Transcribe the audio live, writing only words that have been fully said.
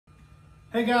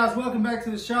Hey guys, welcome back to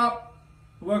the shop.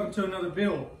 Welcome to another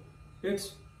build.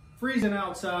 It's freezing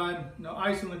outside, no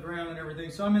ice on the ground and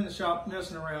everything, so I'm in the shop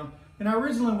messing around. And I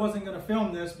originally wasn't going to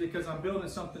film this because I'm building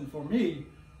something for me,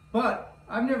 but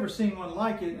I've never seen one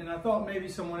like it, and I thought maybe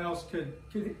someone else could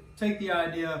take the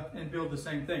idea and build the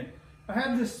same thing. I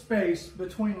have this space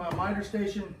between my miter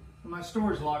station and my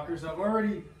storage lockers. I've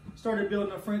already started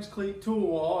building a French cleat tool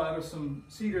wall out of some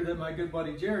cedar that my good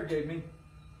buddy Jared gave me.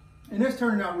 And this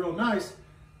turned out real nice,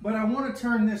 but I want to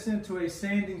turn this into a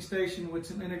sanding station with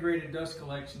some integrated dust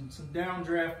collection, some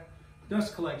downdraft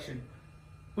dust collection.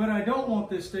 But I don't want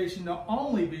this station to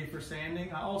only be for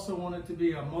sanding. I also want it to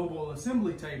be a mobile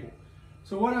assembly table.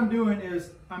 So what I'm doing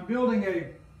is I'm building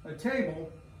a table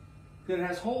that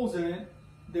has holes in it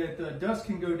that the dust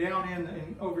can go down in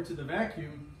and over to the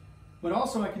vacuum, but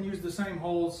also I can use the same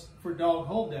holes for dog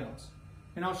hold downs.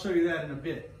 And I'll show you that in a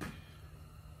bit.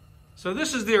 So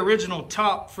this is the original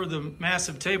top for the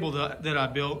massive table that I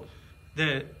built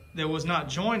that was not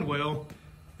joined well.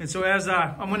 And so as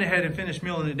I went ahead and finished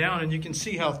milling it down, and you can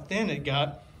see how thin it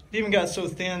got. It even got so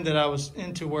thin that I was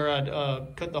into where I'd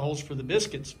cut the holes for the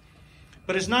biscuits.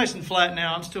 But it's nice and flat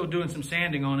now. I'm still doing some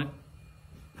sanding on it.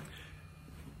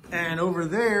 And over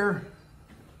there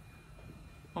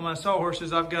on my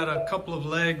sawhorses, I've got a couple of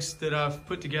legs that I've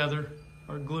put together,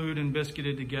 or glued and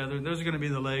biscuited together. Those are going to be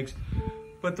the legs.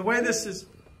 But the way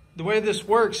this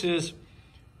works is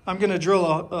I'm going to drill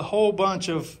a whole bunch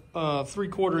of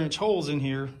 3/4 inch holes in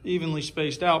here, evenly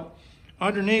spaced out.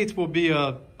 Underneath will be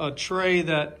a tray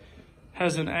that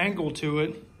has an angle to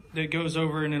it that goes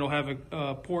over, and it'll have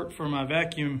a port for my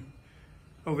vacuum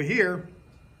over here.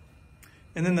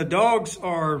 And then the dogs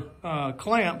are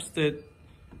clamps that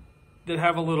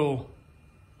have a little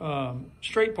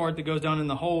straight part that goes down in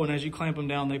the hole, and as you clamp them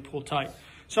down, they pull tight.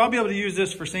 So I'll be able to use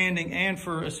this for sanding and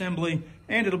for assembly,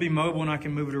 and it'll be mobile and I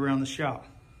can move it around the shop.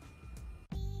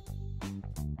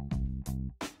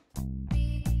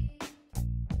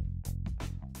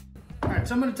 All right,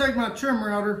 so I'm gonna take my trim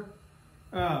router.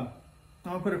 I'm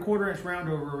gonna put a 1/4 inch round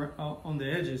over on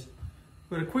the edges.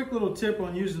 But a quick little tip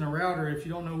on using a router, if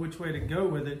you don't know which way to go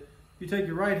with it, you take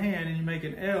your right hand and you make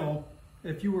an L.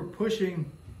 If you were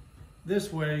pushing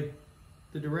this way,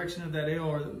 the direction of that L,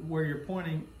 or where you're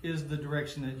pointing, is the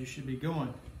direction that you should be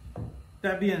going.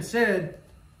 That being said,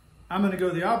 I'm going to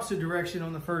go the opposite direction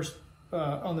on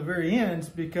the very ends,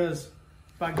 because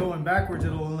by going backwards,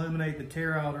 it'll eliminate the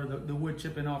tear out or the wood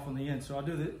chipping off on the end. So I'll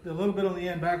do the little bit on the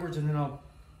end backwards, and then I'll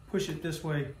push it this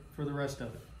way for the rest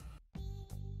of it.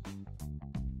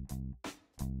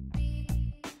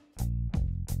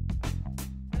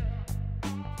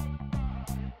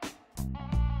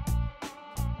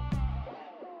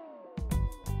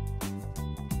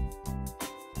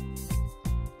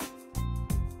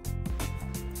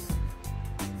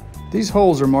 These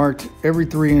holes are marked every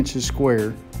 3 inches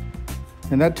square,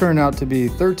 and that turned out to be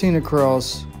 13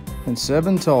 across and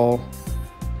 7 tall.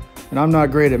 And I'm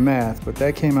not great at math, but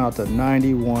that came out to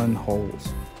 91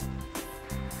 holes.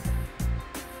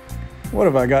 What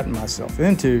have I gotten myself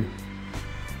into?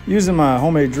 Using my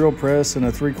homemade drill press and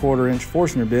a 3/4 inch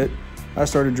Forstner bit, I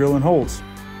started drilling holes.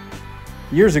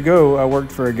 Years ago, I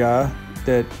worked for a guy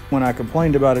that, when I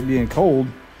complained about it being cold,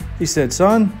 he said,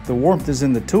 "Son, the warmth is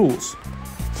in the tools."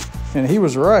 And he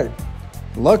was right.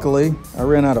 Luckily, I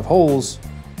ran out of holes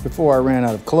before I ran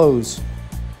out of clothes.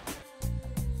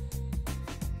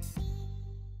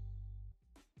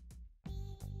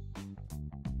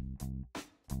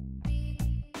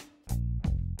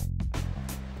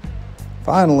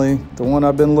 Finally, the one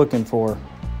I've been looking for,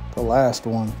 the last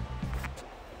one.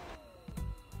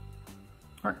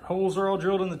 All right, holes are all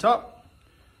drilled in the top.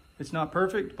 It's not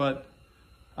perfect, but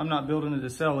I'm not building it to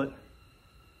sell it.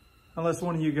 Unless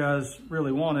one of you guys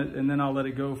really want it, and then I'll let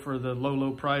it go for the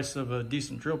low price of a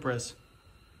decent drill press.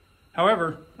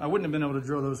 However, I wouldn't have been able to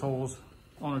drill those holes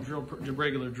on a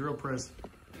regular drill press.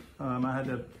 I had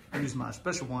to use my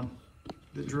special one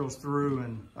that drills through,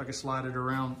 and I can slide it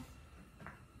around.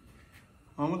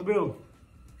 On with the build.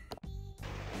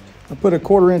 I put a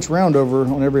 1/4 inch round over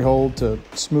on every hole to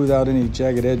smooth out any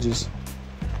jagged edges,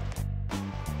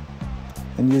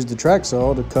 and used the track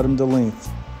saw to cut them to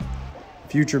length.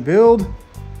 Future build,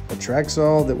 a track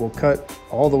saw that will cut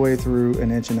all the way through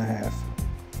 1.5 inches.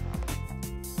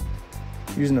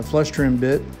 Using a flush trim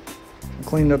bit, I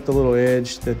cleaned up the little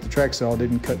edge that the track saw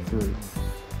didn't cut through.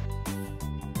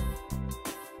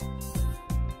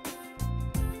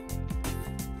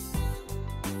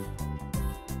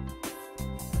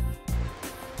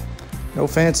 No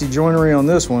fancy joinery on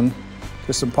this one,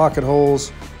 just some pocket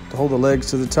holes to hold the legs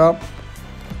to the top.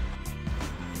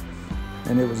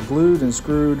 And it was glued and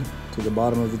screwed to the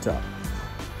bottom of the top.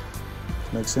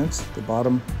 Makes sense. The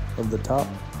bottom of the top.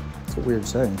 It's a weird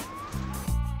saying.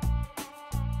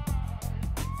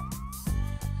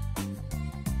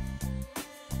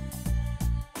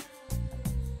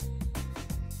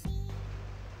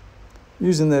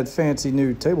 Using that fancy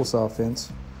new table saw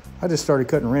fence, I just started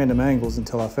cutting random angles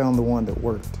until I found the one that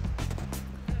worked.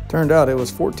 Turned out it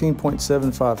was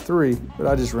 14.753, but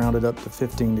I just rounded up to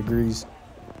 15 degrees.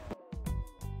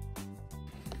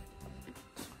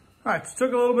 All right, so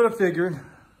took a little bit of figuring,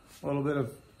 a little bit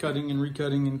of cutting and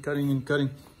recutting and cutting and cutting,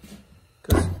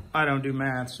 because I don't do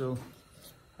math, so.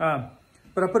 But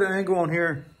I put an angle on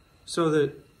here so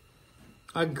that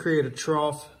I can create a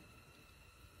trough,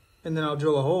 and then I'll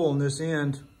drill a hole in this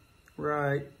end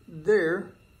right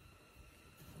there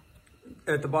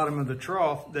at the bottom of the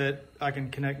trough that I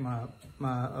can connect my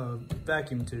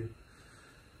vacuum to.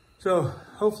 So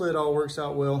hopefully it all works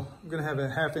out well. I'm gonna have a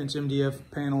 1/2" MDF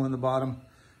panel in the bottom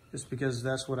just because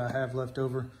that's what I have left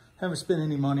over. Haven't spent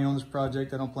any money on this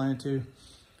project, I don't plan to.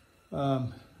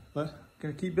 But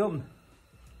gonna keep building.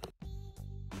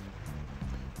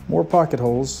 More pocket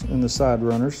holes in the side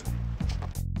runners.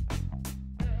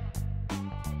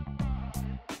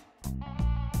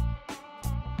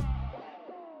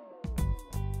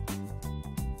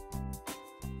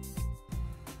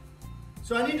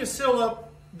 So I need to seal up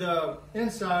the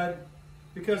inside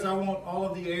because I want all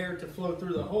of the air to flow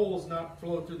through the holes, not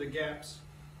flow through the gaps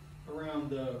around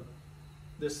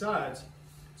the sides.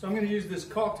 So I'm going to use this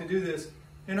caulk to do this.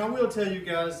 And I will tell you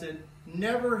guys that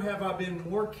never have I been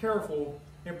more careful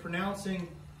in pronouncing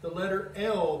the letter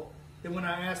L than when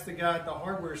I asked the guy at the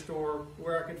hardware store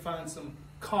where I could find some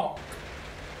caulk.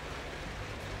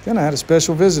 Then I had a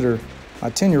special visitor, my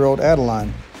 10-year-old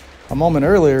Adeline. A moment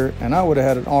earlier, and I would have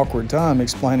had an awkward time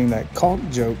explaining that caulk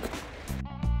joke.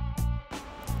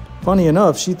 Funny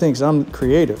enough, she thinks I'm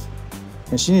creative,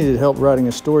 and she needed help writing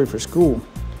a story for school.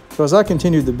 So as I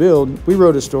continued the build, we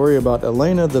wrote a story about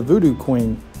Elena the Voodoo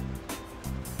Queen.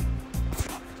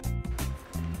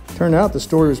 Turned out the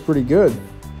story was pretty good.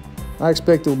 I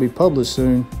expect it will be published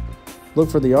soon. Look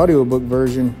for the audiobook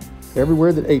version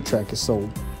everywhere that 8-track is sold.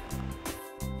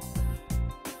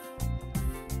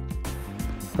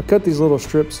 I cut these little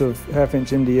strips of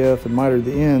 1/2" MDF and mitered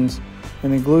the ends,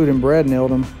 and then glued and brad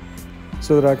nailed them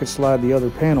so that I could slide the other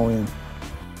panel in.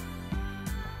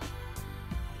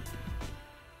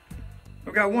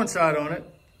 I've got one side on it.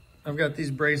 I've got these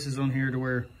braces on here to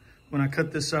where when I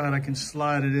cut this side, I can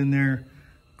slide it in there,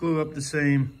 glue up the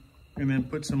same, and then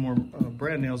put some more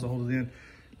brad nails to hold it in.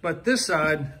 But this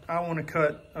side, I want to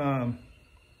cut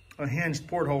a hinged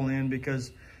porthole in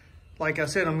because, like I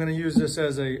said, I'm going to use this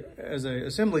as a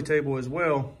assembly table as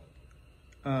well.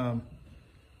 And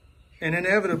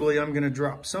inevitably, I'm going to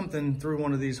drop something through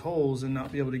one of these holes and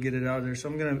not be able to get it out of there. So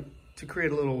I'm going to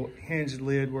create a little hinged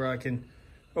lid where I can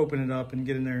open it up and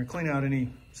get in there and clean out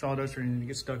any sawdust or anything that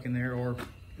gets stuck in there, or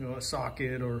a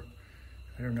socket, or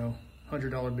I don't know,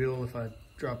 $100 bill if I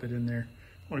drop it in there.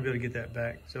 I want to be able to get that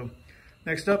back. So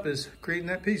next up is creating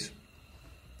that piece.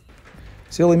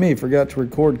 Silly me, forgot to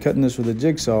record cutting this with a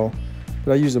jigsaw,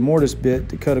 but I used a mortise bit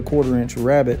to cut a 1/4"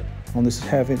 rabbet on this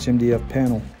 1/2" MDF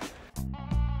panel.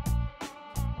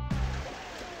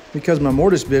 Because my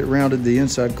mortise bit rounded the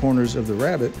inside corners of the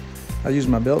rabbet, I used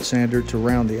my belt sander to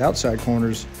round the outside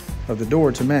corners of the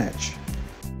door to match.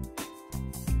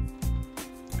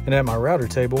 And at my router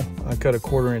table, I cut a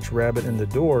 1/4" rabbet in the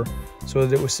door so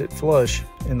that it would sit flush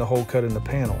in the hole cut in the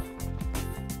panel.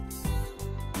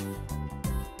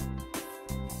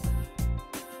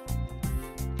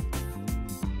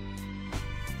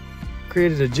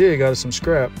 Created a jig out of some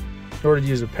scrap in order to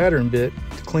use a pattern bit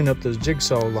to clean up those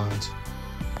jigsaw lines.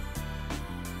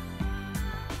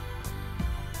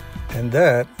 And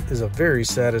that is a very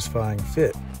satisfying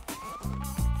fit.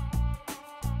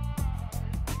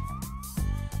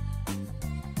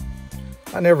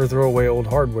 I never throw away old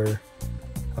hardware.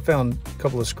 I found a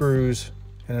couple of screws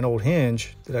and an old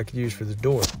hinge that I could use for the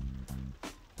door.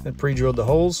 Then pre-drilled the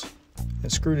holes and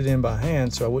screwed it in by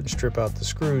hand so I wouldn't strip out the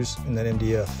screws in that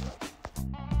MDF.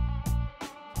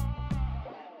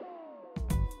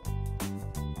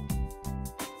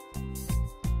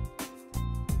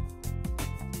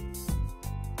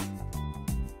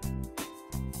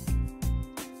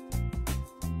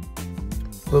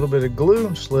 A little bit of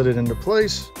glue, slid it into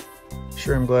place.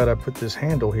 Sure, I'm glad I put this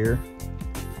handle here.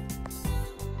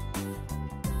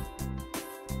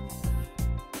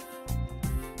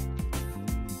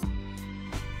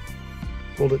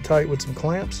 Pulled it tight with some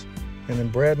clamps, and then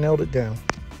brad nailed it down.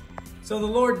 So the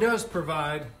Lord does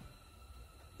provide,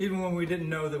 even when we didn't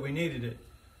know that we needed it.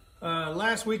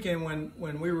 Last weekend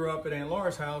when we were up at Aunt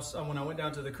Laura's house, when I went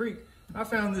down to the creek, I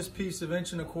found this piece of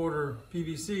 1.25"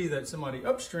 PVC that somebody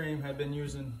upstream had been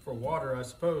using for water, I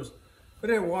suppose. But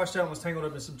it had washed out and was tangled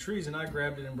up in some trees, and I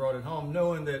grabbed it and brought it home,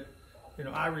 knowing that, you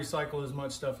know, I recycle as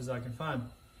much stuff as I can find.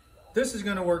 This is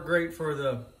going to work great for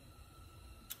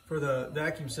the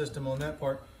vacuum system on that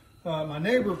part. My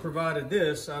neighbor provided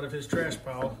this out of his trash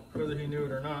pile, whether he knew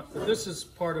it or not. But this is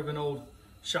part of an old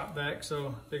shop vac, so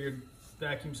I figured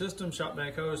vacuum system, shop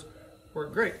vac hose,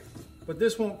 work great. But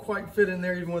this won't quite fit in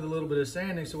there even with a little bit of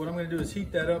sanding. So what I'm going to do is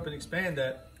heat that up and expand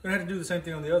that. I'm going to have to do the same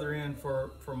thing on the other end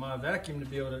for my vacuum to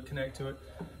be able to connect to it.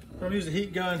 I'm going to use a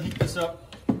heat gun, heat this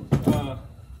up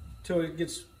till it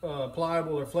gets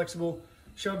pliable or flexible.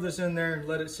 Shove this in there and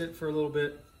let it sit for a little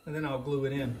bit, and then I'll glue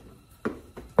it in.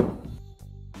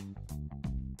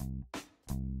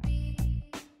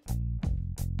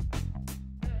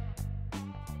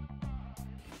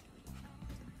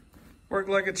 Worked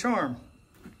like a charm.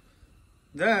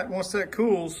 That, once that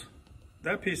cools,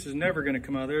 that piece is never going to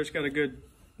come out of there. It's got a good,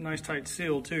 nice tight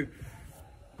seal too,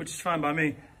 which is fine by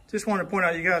me. Just want to point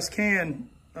out, you guys can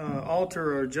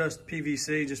alter or adjust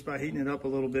PVC just by heating it up a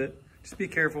little bit. Just be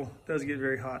careful, it does get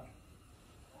very hot.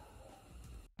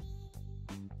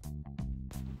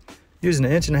 Using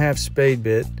an 1.5" spade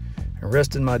bit and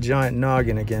resting my giant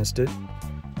noggin against it,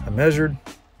 I measured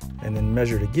and then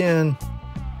measured again,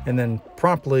 and then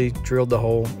promptly drilled the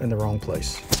hole in the wrong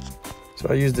place. So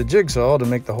I used the jigsaw to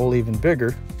make the hole even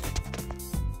bigger.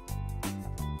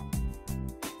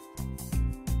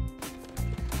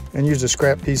 And used a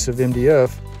scrap piece of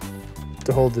MDF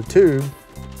to hold the tube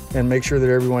and make sure that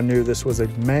everyone knew this was a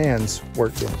man's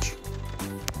workbench.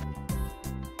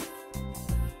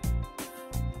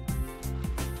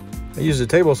 I used a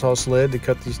table saw sled to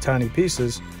cut these tiny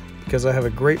pieces because I have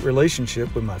a great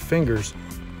relationship with my fingers.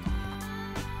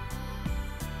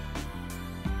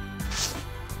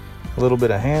 A little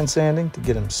bit of hand sanding to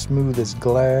get them smooth as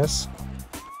glass.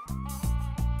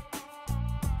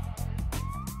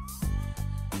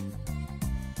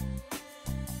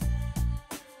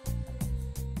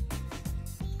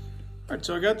 All right,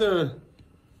 so I got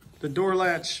the door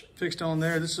latch fixed on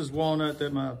there. This is walnut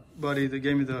that my buddy that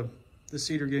gave me the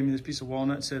cedar gave me this piece of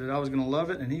walnut, said that I was gonna love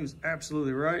it, and he was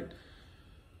absolutely right.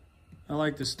 I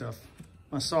like this stuff.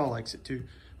 My saw likes it too.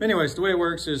 But anyways, the way it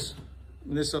works is,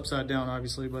 this is upside down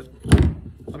obviously, but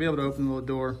I'll be able to open the little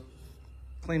door,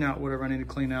 clean out whatever I need to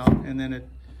clean out, and then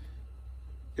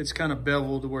it's kind of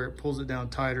beveled to where it pulls it down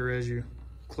tighter as you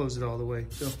close it all the way.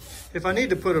 So if I need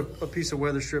to put a piece of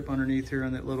weather strip underneath here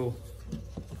on that little,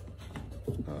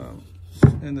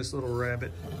 in this little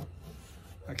rabbet,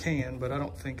 I can, but I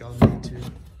don't think I'll need to.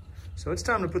 So it's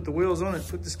time to put the wheels on it,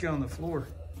 put this guy on the floor.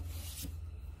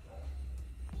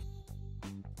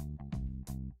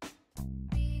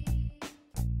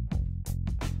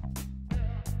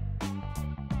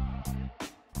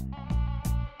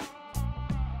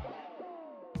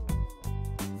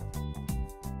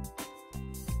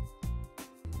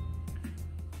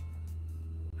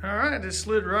 All right, it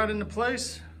slid right into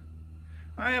place.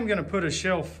 I am gonna put a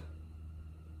shelf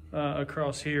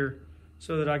across here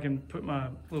so that I can put my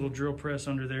little drill press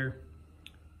under there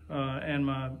and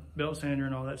my belt sander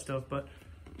and all that stuff, but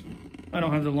I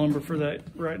don't have the lumber for that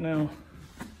right now.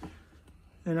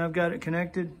 And I've got it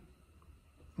connected,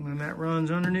 and that runs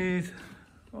underneath,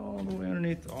 all the way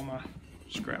underneath all my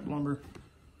scrap lumber,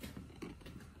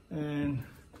 and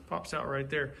pops out right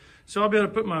there. So I'll be able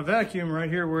to put my vacuum right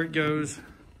here where it goes.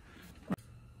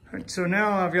 All right, so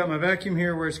now I've got my vacuum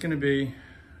here where it's gonna be.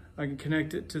 I can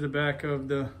connect it to the back of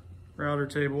the router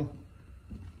table,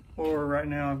 or right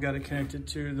now I've got it connected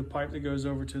to the pipe that goes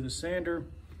over to the sander.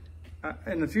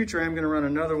 In the future, I'm gonna run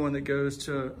another one that goes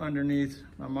to underneath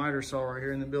my miter saw right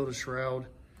here, and then build a shroud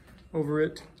over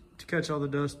it to catch all the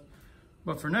dust.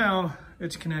 But for now,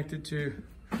 it's connected to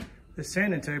the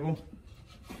sanding table.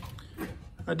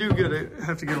 I do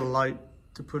have to get a light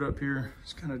to put up here.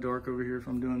 It's kind of dark over here if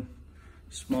I'm doing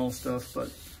small stuff, but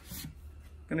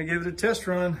I'm gonna give it a test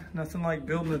run. Nothing like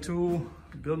building a tool,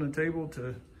 building a table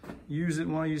to use it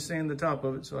while you sand the top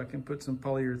of it so I can put some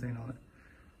polyurethane on it.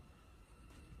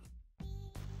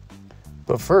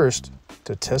 But first,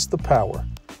 to test the power,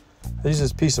 I use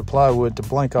this piece of plywood to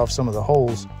blank off some of the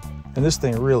holes, and this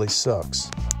thing really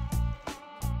sucks.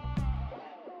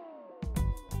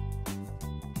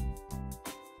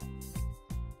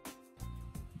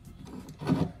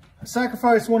 I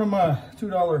sacrificed one of my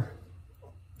 $2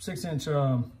 6-inch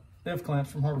F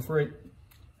clamps from Harbor Freight. And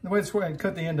the way this works, and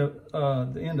cut the end of it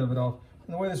off.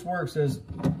 And the way this works is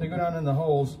they go down in the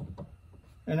holes,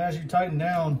 and as you tighten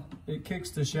down, it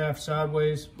kicks the shaft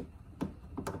sideways.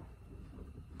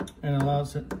 and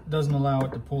doesn't allow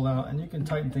it to pull out, and you can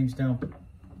tighten things down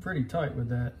pretty tight with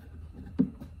that.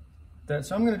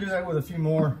 So I'm going to do that with a few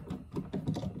more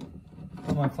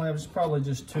of my clamps. Probably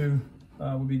just 2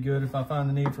 would be good. If I find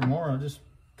the need for more, I'll just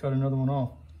cut another one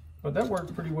off. But that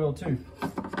worked pretty well too.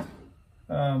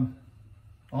 On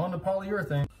the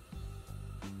polyurethane.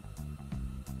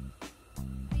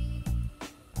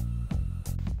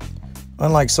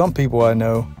 Unlike some people I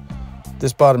know,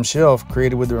 this bottom shelf,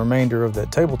 created with the remainder of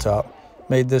that tabletop,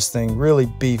 made this thing really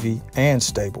beefy and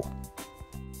stable.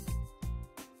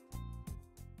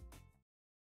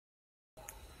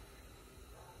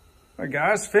 All right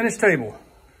guys, finished table.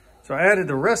 So I added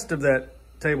the rest of that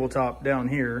tabletop down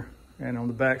here and on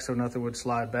the back so nothing would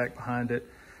slide back behind it.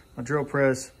 My drill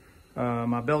press,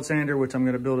 my belt sander, which I'm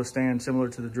going to build a stand similar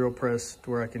to the drill press to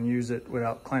where I can use it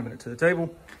without clamping it to the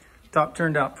table. Top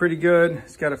turned out pretty good.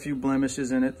 It's got a few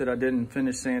blemishes in it that I didn't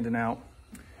finish sanding out.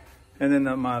 And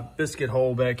then my biscuit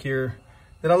hole back here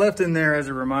that I left in there as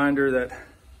a reminder that,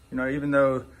 you know, even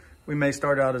though we may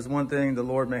start out as one thing, the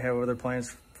Lord may have other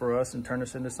plans for us and turn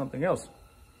us into something else.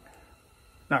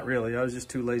 Not really, I was just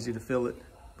too lazy to fill it,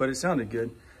 but it sounded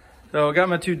good. So I got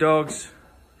my 2 dogs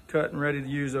cut and ready to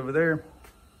use over there.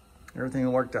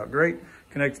 Everything worked out great.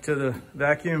 Connected to the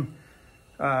vacuum.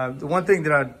 The one thing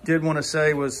that I did want to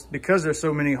say was, because there's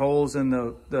so many holes and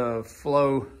the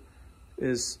flow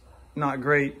is not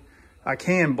great, I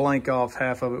can blank off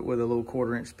half of it with a little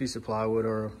 1/4-inch piece of plywood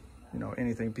or, you know,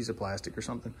 anything, piece of plastic or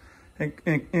something, and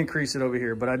increase it over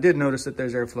here. But I did notice that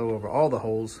there's airflow over all the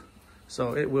holes,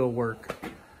 so it will work,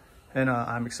 and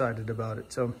I'm excited about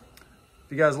it. So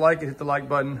if you guys like it, hit the like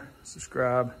button,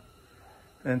 subscribe,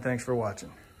 and thanks for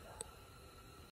watching.